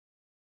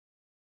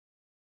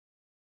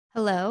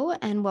Hello,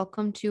 and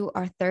welcome to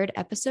our third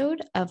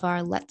episode of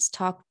our Let's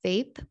Talk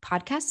Vape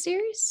podcast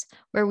series,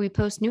 where we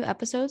post new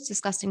episodes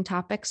discussing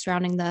topics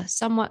surrounding the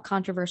somewhat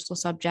controversial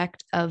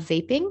subject of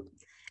vaping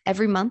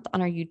every month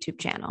on our YouTube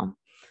channel.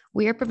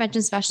 We are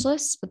prevention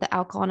specialists with the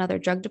Alcohol and Other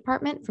Drug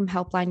Department from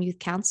Helpline Youth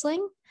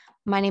Counseling.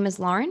 My name is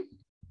Lauren.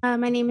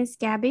 My name is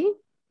Gabby.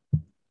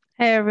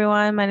 Hey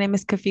everyone, my name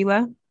is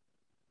Kafila.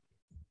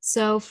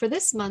 So, for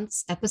this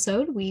month's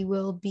episode, we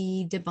will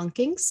be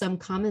debunking some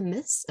common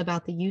myths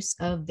about the use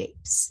of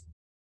vapes.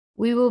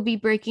 We will be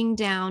breaking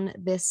down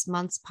this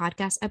month's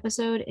podcast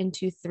episode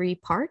into three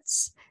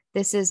parts.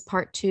 This is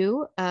part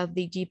 2 of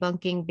the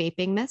Debunking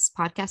Vaping Myths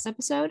podcast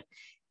episode.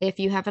 If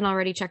you haven't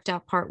already checked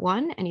out part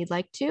 1 and you'd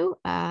like to,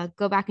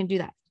 go back and do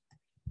that.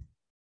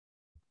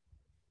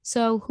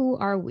 So, who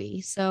are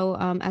we? So,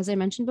 as I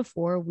mentioned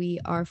before, we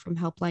are from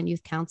Helpline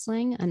Youth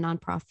Counseling, a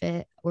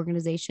nonprofit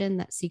organization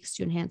that seeks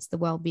to enhance the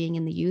well-being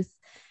in the youth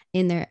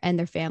in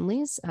their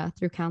families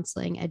through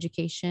counseling,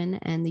 education,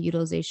 and the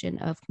utilization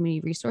of community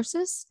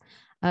resources.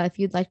 If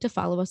you'd like to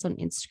follow us on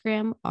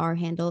Instagram, our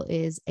handle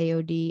is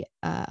AOD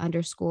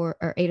underscore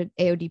or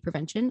AOD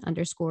prevention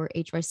underscore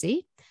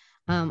HYC.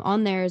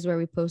 On there is where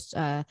we post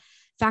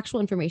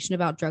factual information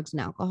about drugs and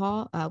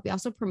alcohol. We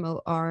also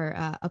promote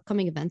our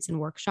upcoming events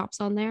and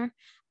workshops on there.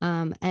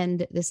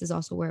 And this is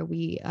also where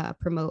we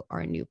promote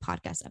our new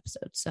podcast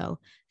episodes. So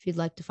if you'd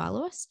like to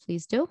follow us,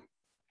 please do.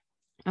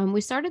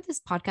 We started this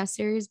podcast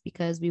series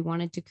because we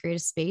wanted to create a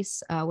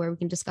space where we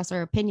can discuss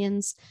our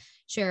opinions,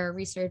 share our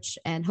research,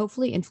 and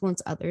hopefully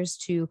influence others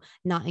to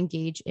not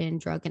engage in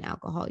drug and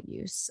alcohol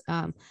use.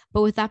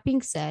 But with that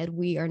being said,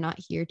 we are not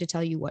here to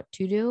tell you what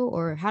to do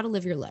or how to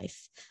live your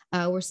life.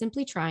 We're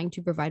simply trying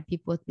to provide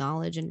people with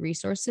knowledge and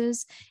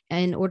resources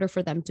in order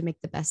for them to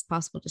make the best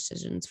possible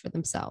decisions for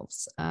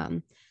themselves.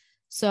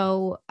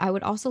 So I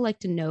would also like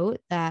to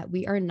note that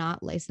we are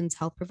not licensed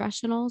health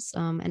professionals,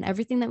 and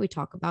everything that we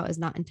talk about is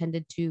not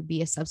intended to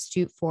be a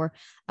substitute for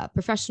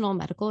professional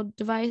medical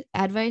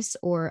advice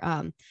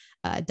or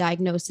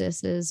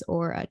diagnoses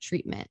or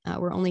treatment.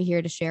 We're only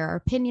here to share our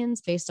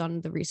opinions based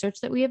on the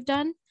research that we have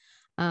done.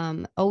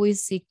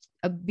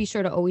 Be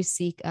sure to always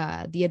seek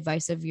the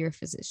advice of your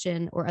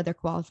physician or other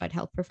qualified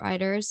health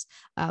providers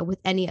with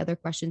any other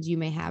questions you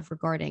may have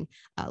regarding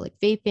like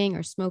vaping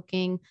or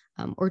smoking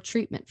or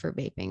treatment for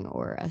vaping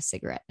or a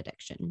cigarette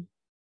addiction.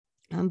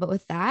 But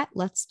with that,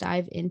 let's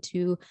dive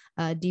into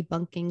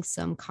debunking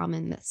some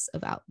common myths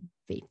about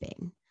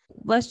vaping.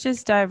 Let's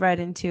just dive right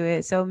into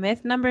it. So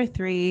myth number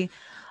 3,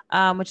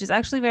 which is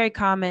actually very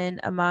common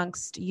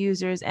amongst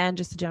users and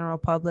just the general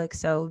public.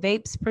 So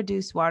vapes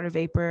produce water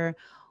vapor,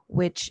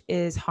 which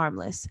is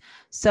harmless.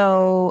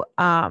 So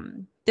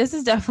this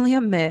is definitely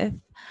a myth.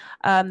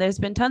 There's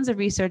been tons of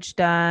research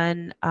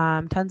done,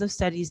 tons of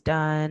studies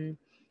done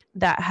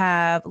that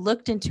have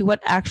looked into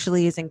what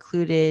actually is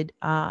included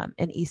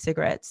in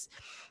e-cigarettes.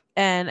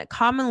 And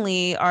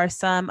commonly are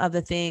some of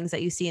the things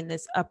that you see in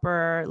this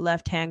upper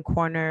left-hand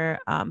corner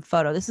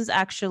photo. This is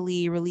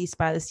actually released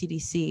by the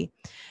CDC.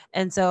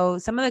 And so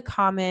some of the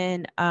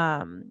common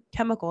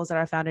chemicals that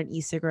are found in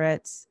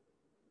e-cigarettes.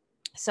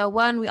 So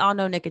one, we all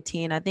know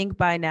nicotine. I think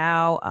by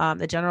now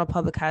the general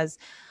public has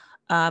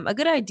a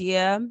good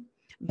idea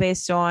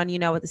based on,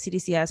 what the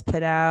CDC has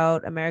put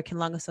out, American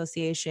Lung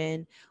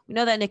Association. We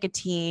know that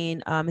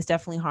nicotine is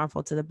definitely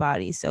harmful to the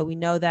body. So we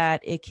know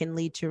that it can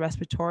lead to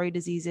respiratory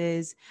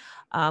diseases.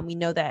 We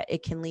know that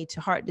it can lead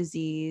to heart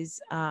disease,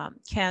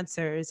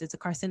 cancers. It's a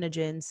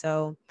carcinogen.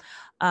 So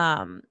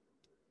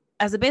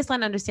as a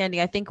baseline understanding,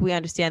 I think we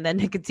understand that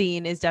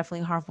nicotine is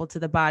definitely harmful to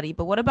the body.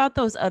 But what about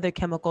those other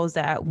chemicals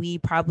that we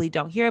probably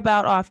don't hear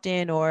about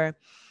often, or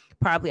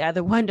probably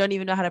either one, don't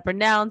even know how to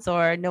pronounce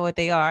or know what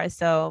they are?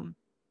 So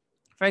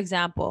for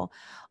example,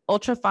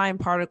 ultrafine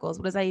particles.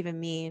 What does that even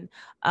mean?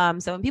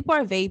 So when people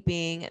are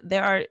vaping,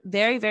 there are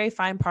very, very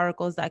fine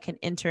particles that can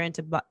enter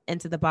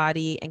into the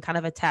body and kind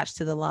of attach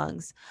to the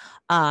lungs.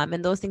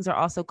 And those things are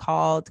also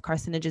called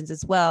carcinogens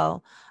as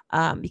well,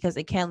 because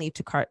it can lead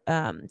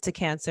to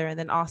cancer and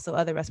then also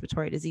other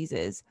respiratory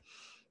diseases.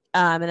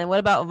 And then what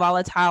about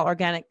volatile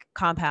organic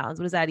compounds?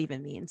 What does that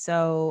even mean?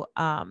 So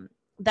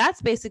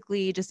that's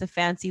basically just a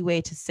fancy way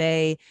to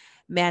say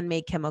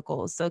man-made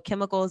chemicals. So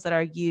chemicals that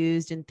are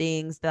used in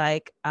things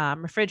like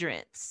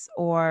refrigerants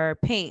or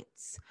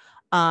paints,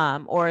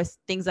 or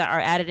things that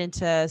are added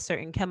into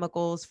certain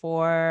chemicals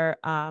for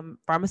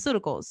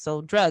pharmaceuticals.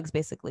 So drugs,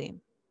 basically.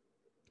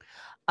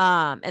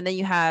 And then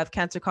you have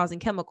cancer-causing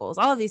chemicals.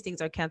 All of these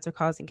things are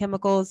cancer-causing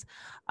chemicals,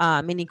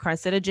 meaning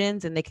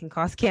carcinogens, and they can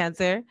cause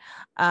cancer.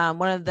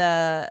 One of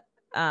the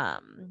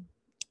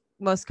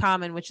most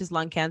common, which is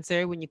lung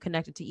cancer, when you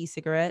connect it to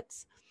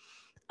e-cigarettes.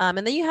 And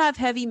then you have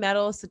heavy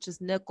metals such as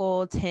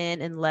nickel,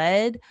 tin, and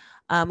lead.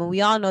 And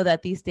we all know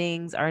that these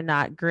things are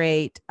not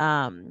great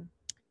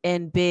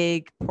in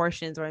big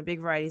portions or in big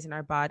varieties in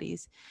our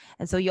bodies.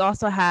 And so you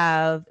also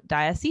have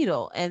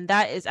diacetyl, and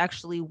that is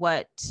actually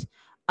what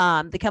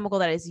the chemical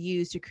that is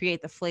used to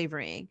create the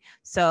flavoring.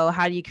 So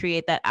how do you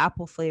create that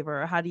apple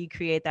flavor? How do you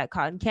create that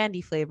cotton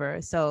candy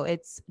flavor? So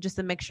it's just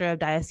a mixture of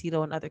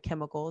diacetyl and other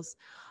chemicals.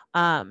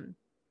 And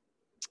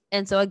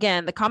so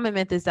again, the common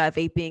myth is that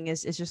vaping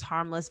is just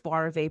harmless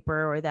water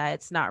vapor, or that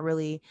it's not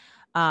really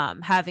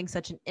having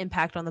such an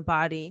impact on the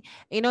body.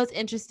 You know, it's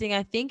interesting.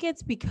 I think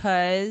it's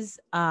because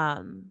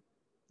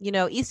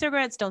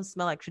e-cigarettes don't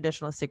smell like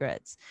traditional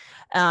cigarettes.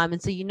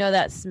 And so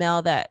that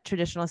smell that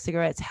traditional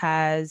cigarettes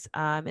has,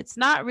 it's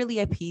not really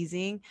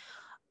appeasing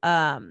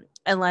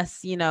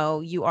unless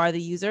you are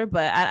the user.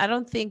 But I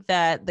don't think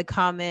that the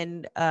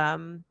common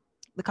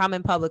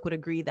public would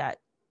agree that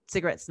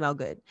cigarettes smell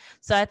good.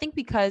 So I think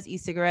because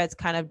e-cigarettes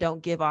kind of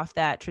don't give off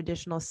that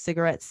traditional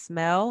cigarette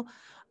smell,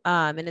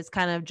 and it's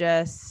kind of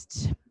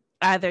just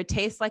either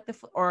tastes like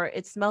or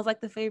it smells like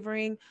the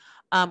flavoring,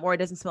 or it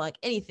doesn't smell like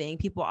anything.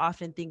 People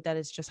often think that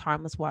it's just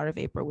harmless water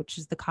vapor, which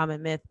is the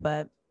common myth.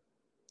 But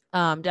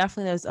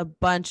definitely there's a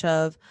bunch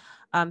of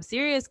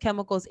serious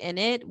chemicals in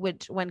it,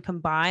 which when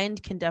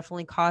combined can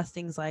definitely cause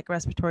things like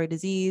respiratory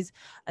disease,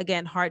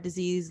 again, heart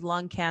disease,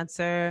 lung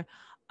cancer,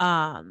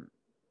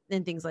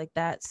 and things like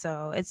that.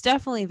 So it's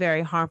definitely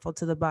very harmful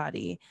to the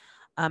body.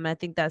 I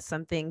think that's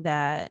something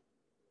that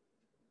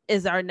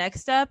is our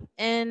next step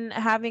in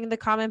having the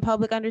common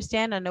public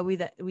understand. I know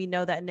we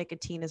know that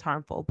nicotine is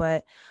harmful,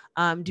 but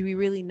do we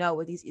really know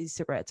what these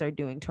e-cigarettes are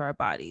doing to our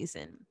bodies?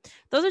 And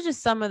those are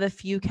just some of the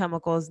few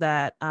chemicals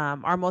that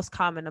are most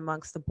common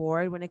amongst the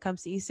board when it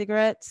comes to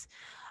e-cigarettes,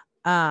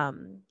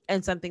 and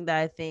something that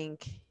I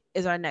think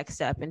is our next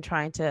step in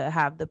trying to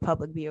have the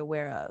public be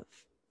aware of.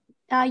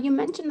 You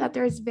mentioned that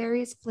there's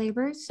various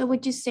flavors. So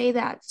would you say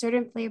that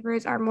certain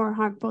flavors are more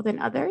harmful than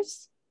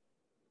others?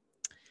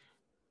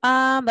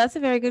 That's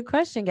a very good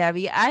question,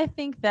 Gabby. I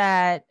think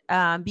that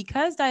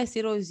because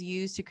diacetyl is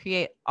used to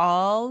create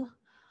all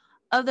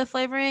of the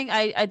flavoring,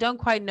 I don't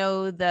quite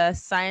know the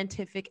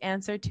scientific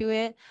answer to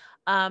it.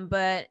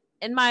 But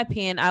in my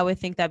opinion, I would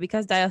think that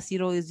because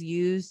diacetyl is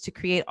used to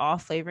create all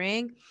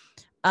flavoring,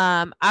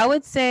 I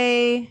would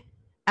say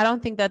I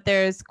don't think that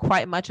there's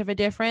quite much of a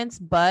difference.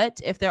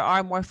 But if there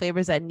are more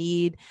flavors that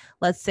need,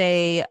 let's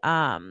say,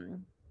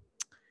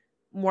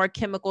 more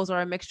chemicals or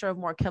a mixture of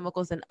more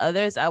chemicals than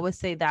others, I would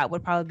say that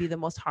would probably be the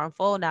most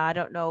harmful. Now, I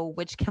don't know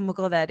which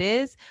chemical that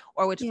is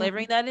or which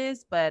flavoring that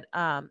is, but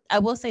I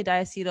will say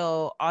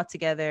diacetyl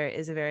altogether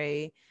is a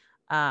very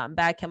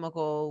bad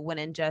chemical when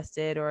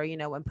ingested, or,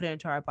 when put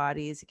into our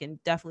bodies. It can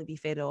definitely be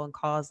fatal and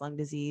cause lung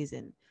disease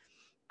and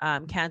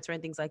cancer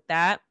and things like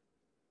that,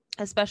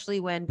 especially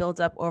when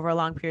builds up over a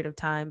long period of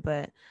time.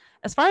 But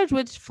as far as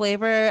which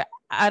flavor,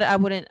 I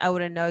wouldn't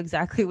know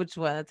exactly which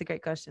one. That's a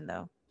great question,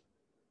 though.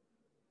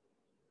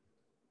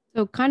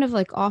 So kind of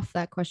like off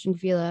that question,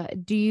 Vila,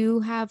 do you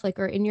have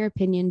or in your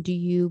opinion, do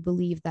you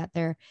believe that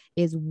there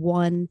is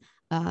one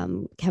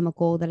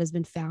chemical that has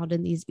been found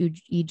in these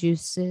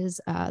e-juices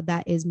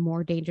that is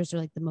more dangerous, or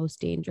like the most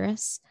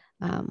dangerous?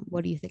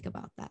 What do you think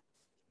about that?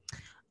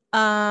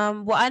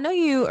 Well, I know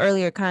you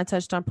earlier kind of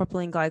touched on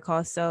propylene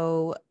glycol,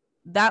 so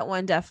that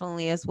one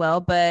definitely as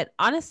well. But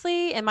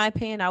honestly, in my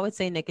opinion, I would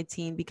say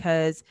nicotine,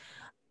 because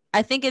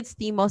I think it's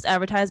the most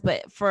advertised,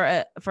 but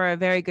for a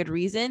very good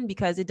reason,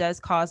 because it does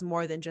cause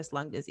more than just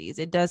lung disease.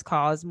 It does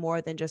cause more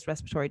than just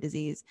respiratory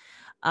disease.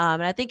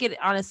 And I think it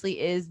honestly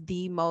is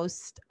the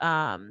most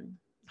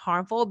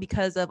harmful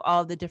because of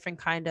all the different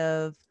kind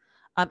of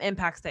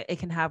impacts that it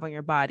can have on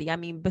your body. I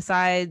mean,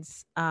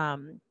 besides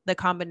the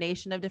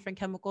combination of different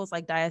chemicals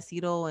like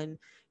diacetyl and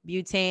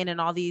butane and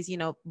all these,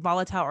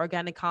 volatile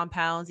organic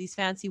compounds, these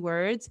fancy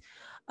words,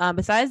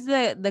 besides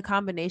the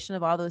combination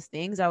of all those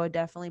things, I would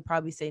definitely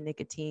probably say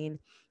nicotine,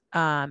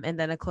 and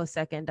then a close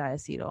second,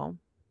 diacetyl.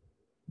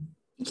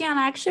 Yeah, and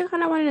I actually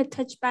kind of wanted to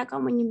touch back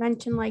on when you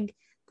mentioned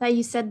that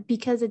you said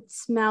because it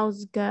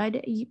smells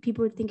good,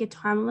 people would think it's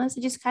harmless.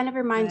 It just kind of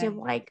reminds you of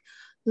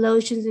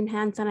lotions and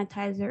hand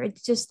sanitizer.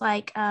 It's just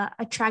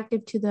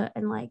attractive to the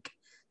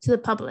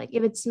public.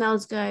 If it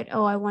smells good,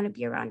 oh, I want to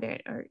be around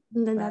it,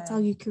 and then that's how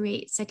you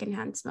create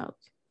secondhand smoke.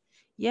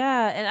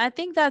 Yeah, and I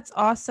think that's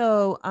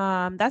also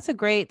that's a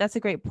great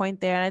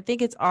point there. And I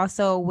think it's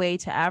also a way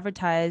to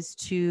advertise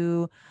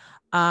to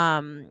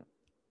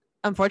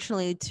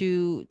unfortunately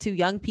to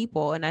young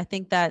people. And I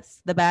think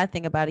that's the bad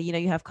thing about it.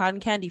 You have cotton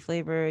candy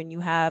flavor, and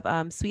you have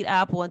sweet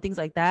apple and things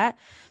like that.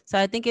 So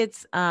I think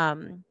it's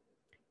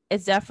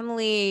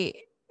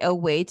definitely a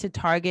way to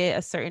target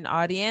a certain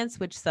audience,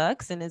 which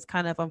sucks and is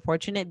kind of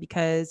unfortunate,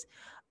 because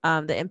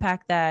the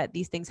impact that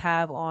these things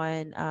have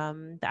on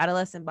the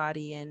adolescent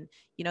body and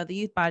the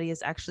youth body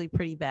is actually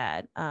pretty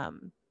bad.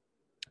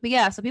 But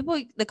yeah, so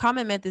the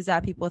common myth is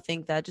that people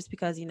think that just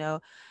because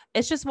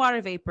it's just water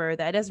vapor,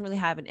 that it doesn't really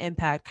have an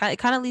impact. It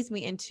kind of leads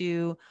me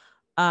into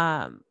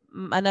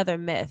another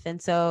myth.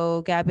 And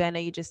so, Gabby, I know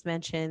you just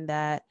mentioned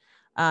that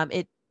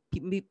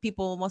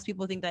most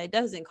people think that it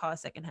doesn't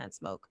cause secondhand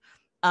smoke.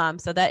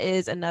 So that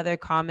is another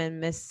common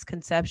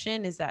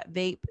misconception, is that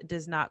vape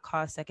does not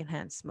cause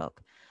secondhand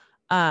smoke.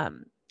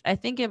 I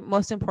think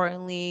most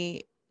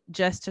importantly,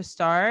 just to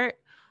start,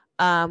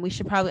 we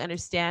should probably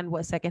understand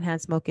what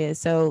secondhand smoke is.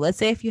 So let's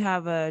say if you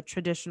have a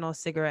traditional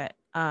cigarette,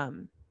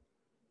 and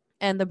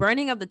the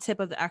burning of the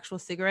tip of the actual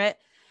cigarette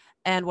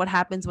and what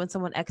happens when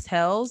someone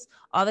exhales,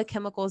 all the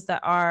chemicals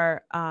that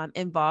are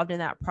involved in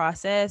that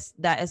process,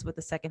 that is what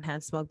the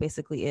secondhand smoke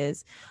basically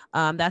is.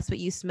 That's what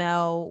you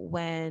smell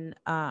when,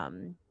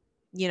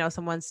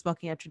 someone's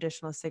smoking a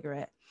traditional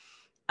cigarette.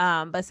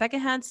 But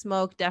secondhand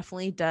smoke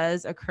definitely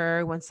does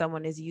occur when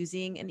someone is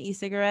using an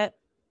e-cigarette.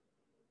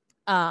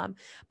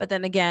 But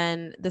then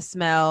again, the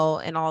smell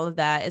and all of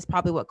that is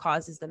probably what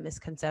causes the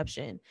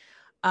misconception.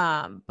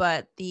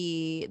 But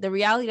the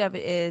reality of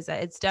it is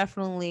that it's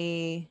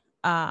definitely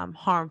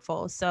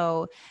harmful.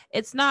 So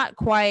it's not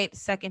quite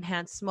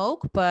secondhand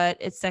smoke, but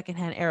it's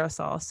secondhand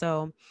aerosol.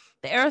 So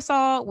the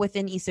aerosol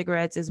within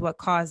e-cigarettes is what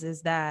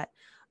causes that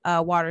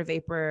water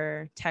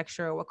vapor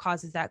texture, what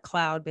causes that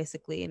cloud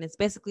basically. And it's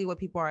basically what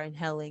people are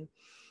inhaling.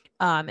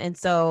 And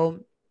so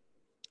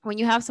when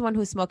you have someone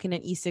who's smoking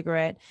an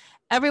e-cigarette,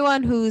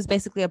 everyone who's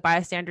basically a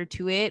bystander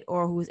to it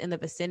or who's in the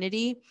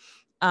vicinity,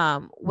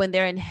 when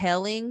they're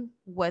inhaling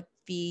what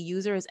the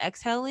user is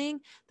exhaling,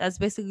 that's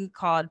basically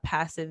called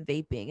passive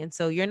vaping. And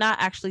so you're not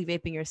actually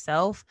vaping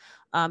yourself,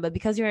 but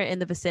because you're in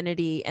the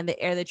vicinity and the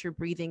air that you're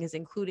breathing is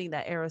including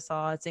that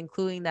aerosol, it's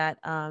including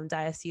that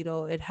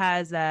diacetyl, it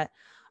has that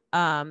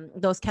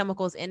those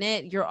chemicals in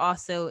it, you're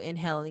also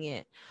inhaling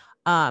it.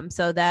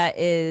 So that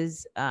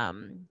is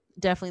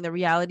definitely the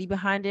reality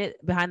behind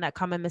it, behind that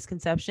common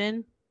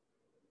misconception.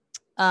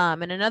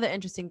 And another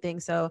interesting thing,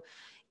 so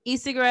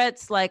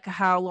e-cigarettes, like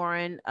how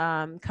Lauren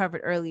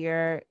covered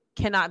earlier,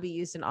 cannot be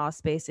used in all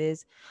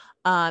spaces.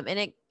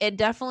 And it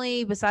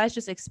definitely, besides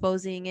just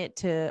exposing it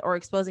to, or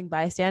exposing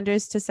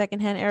bystanders to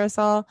secondhand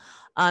aerosol,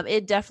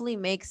 it definitely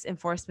makes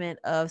enforcement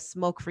of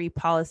smoke-free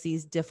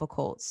policies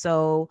difficult.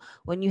 So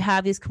when you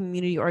have these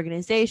community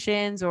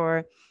organizations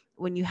or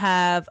when you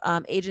have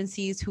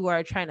agencies who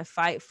are trying to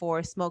fight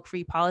for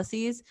smoke-free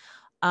policies,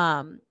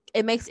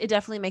 it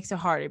definitely makes it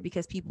harder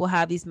because people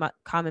have these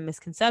common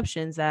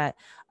misconceptions that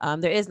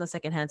there is no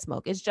secondhand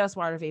smoke. It's just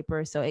water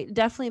vapor. So it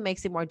definitely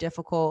makes it more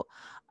difficult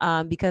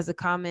because of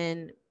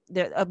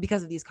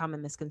these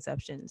common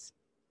misconceptions.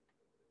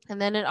 And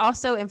then it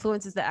also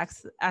influences the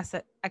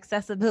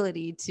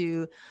accessibility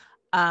to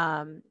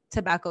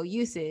tobacco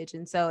usage.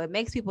 And so it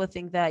makes people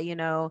think that,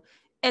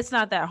 it's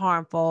not that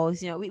harmful.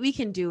 We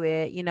can do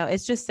it.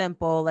 It's just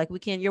simple. Like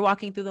you're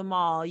walking through the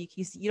mall. You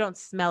don't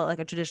smell it like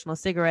a traditional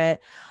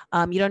cigarette.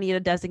 You don't need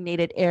a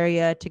designated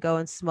area to go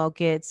and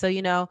smoke it. So,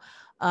 a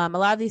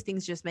lot of these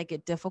things just make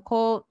it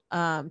difficult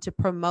to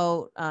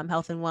promote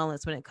health and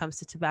wellness when it comes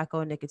to tobacco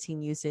and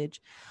nicotine usage.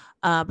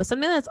 But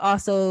something that's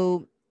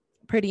also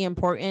pretty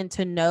important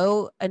to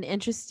know, an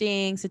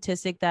interesting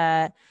statistic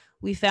that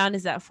we found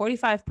is that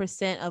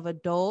 45% of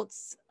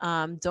adults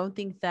don't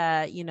think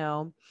that,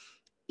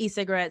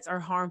 e-cigarettes are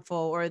harmful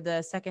or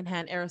the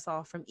secondhand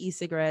aerosol from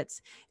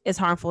e-cigarettes is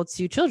harmful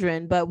to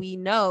children. But we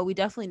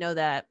definitely know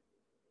that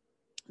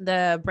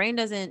the brain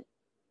doesn't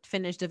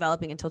finish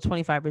developing until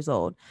 25 years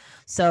old.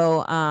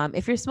 So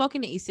if you're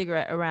smoking an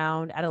e-cigarette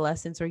around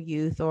adolescents or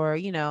youth, or,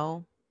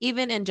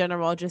 even in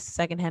general, just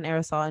secondhand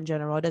aerosol in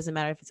general, it doesn't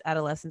matter if it's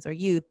adolescents or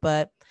youth,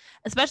 but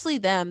especially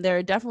them,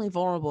 they're definitely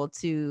vulnerable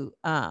to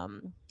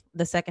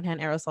the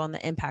secondhand aerosol and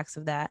the impacts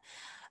of that,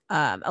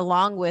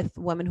 along with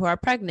women who are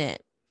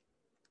pregnant.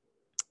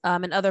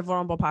 And other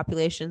vulnerable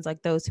populations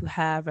like those who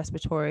have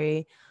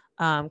respiratory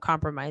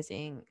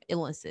compromising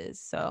illnesses.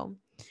 So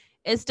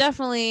it's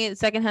definitely,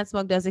 secondhand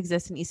smoke does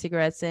exist in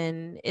e-cigarettes,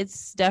 and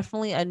it's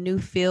definitely a new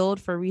field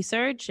for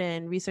research,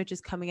 and research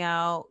is coming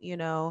out,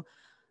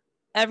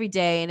 every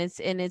day, and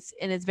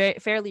it's very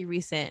fairly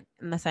recent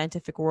in the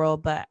scientific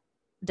world, but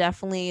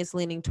definitely is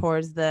leaning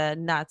towards the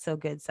not so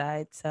good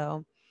side.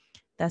 So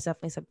that's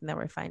definitely something that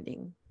we're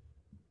finding.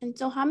 And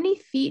so how many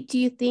feet do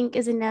you think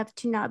is enough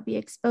to not be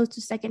exposed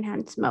to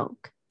secondhand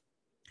smoke?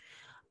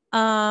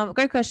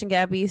 Great question,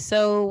 Gabby.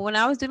 So when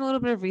I was doing a little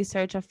bit of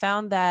research, I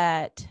found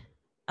that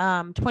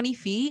 20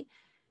 feet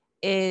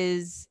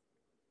is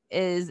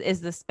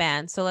the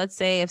span. So let's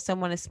say if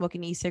someone is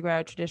smoking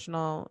e-cigarette or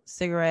traditional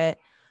cigarette,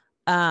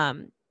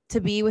 to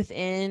be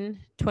within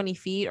 20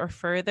 feet or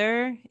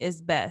further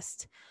is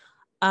best.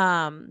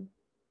 My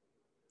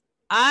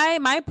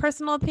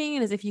personal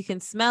opinion is if you can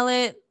smell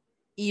it,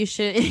 you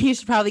should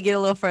probably get a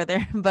little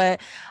further,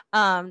 but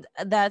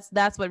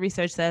that's what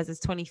research says is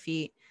 20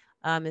 feet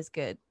is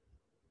good.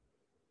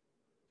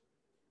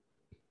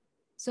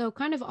 So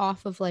kind of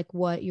off of like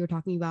what you were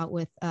talking about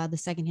with the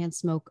secondhand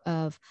smoke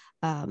of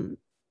from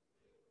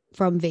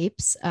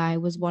vapes, I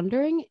was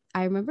wondering,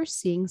 I remember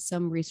seeing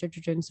some research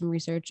or doing some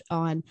research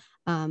on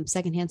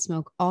secondhand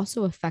smoke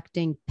also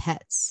affecting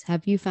pets.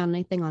 Have you found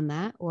anything on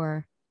that?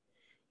 Or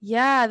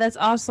Yeah, that's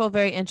also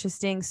very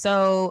interesting.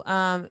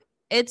 So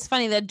it's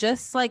funny that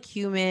just like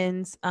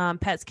humans,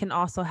 pets can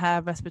also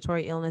have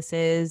respiratory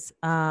illnesses.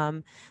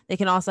 They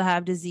can also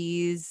have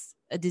diseases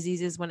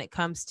when it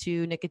comes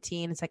to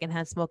nicotine and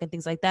secondhand smoke and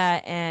things like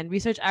that. And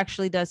research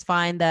actually does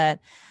find that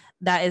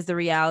is the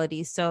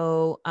reality.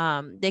 So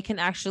they can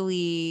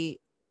actually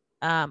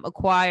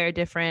acquire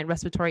different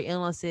respiratory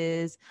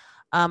illnesses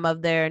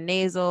of their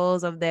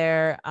nasals, of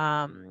their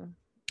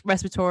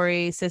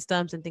respiratory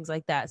systems and things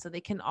like that. So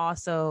they can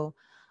also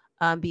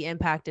be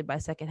impacted by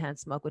secondhand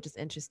smoke, which is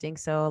interesting.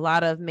 So a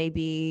lot of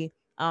maybe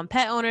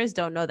pet owners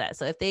don't know that.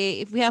 So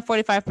if we have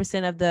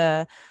 45% of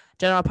the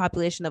general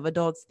population of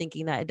adults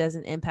thinking that it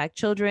doesn't impact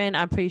children,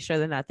 I'm pretty sure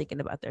they're not thinking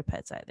about their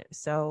pets either.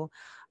 So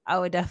I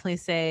would definitely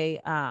say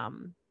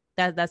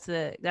that's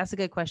a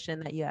good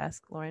question that you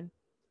ask, Lauren.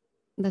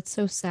 That's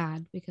so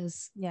sad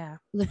because Yeah,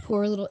 the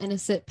poor little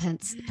innocent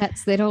pets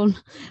they don't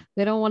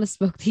want to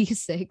smoke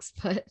these cigs,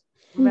 but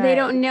They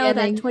don't know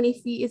getting, that 20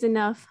 feet is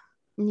enough.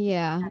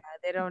 yeah,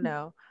 they don't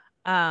know.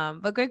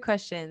 But great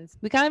questions.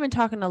 We kind of been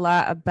talking a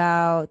lot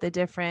about the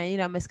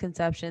different,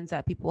 misconceptions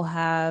that people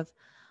have.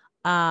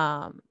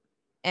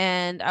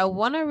 And I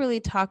want to really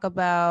talk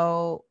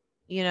about,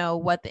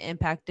 what the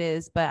impact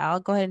is, but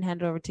I'll go ahead and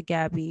hand it over to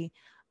Gabby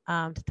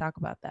to talk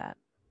about that.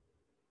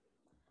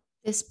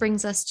 this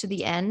brings us to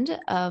the end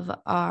of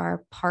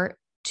our part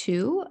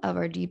 2 of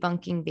our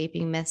Debunking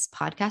Vaping Myths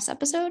podcast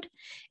episode.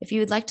 If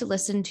you would like to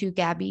listen to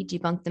Gabby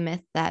debunk the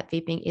myth that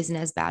vaping isn't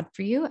as bad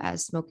for you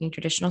as smoking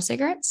traditional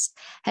cigarettes,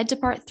 head to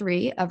part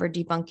 3 of our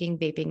Debunking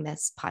Vaping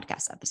Myths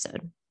podcast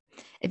episode.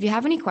 If you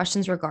have any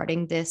questions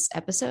regarding this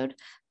episode,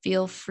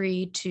 feel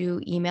free to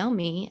email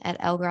me at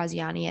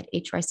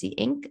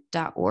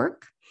lgraziani@hycinc.org.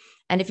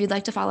 And if you'd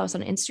like to follow us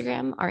on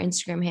Instagram, our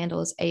Instagram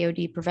handle is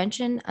AOD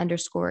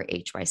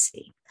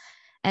prevention_HYC.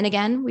 And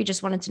again, we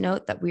just wanted to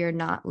note that we are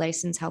not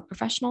licensed health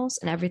professionals,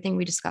 and everything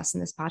we discuss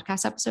in this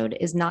podcast episode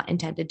is not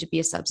intended to be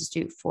a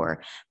substitute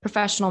for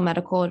professional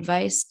medical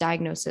advice,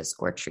 diagnosis,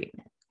 or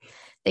treatment.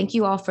 Thank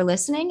you all for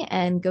listening,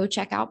 and go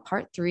check out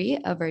part 3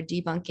 of our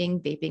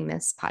Debunking Vaping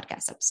Myths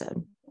podcast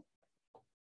episode.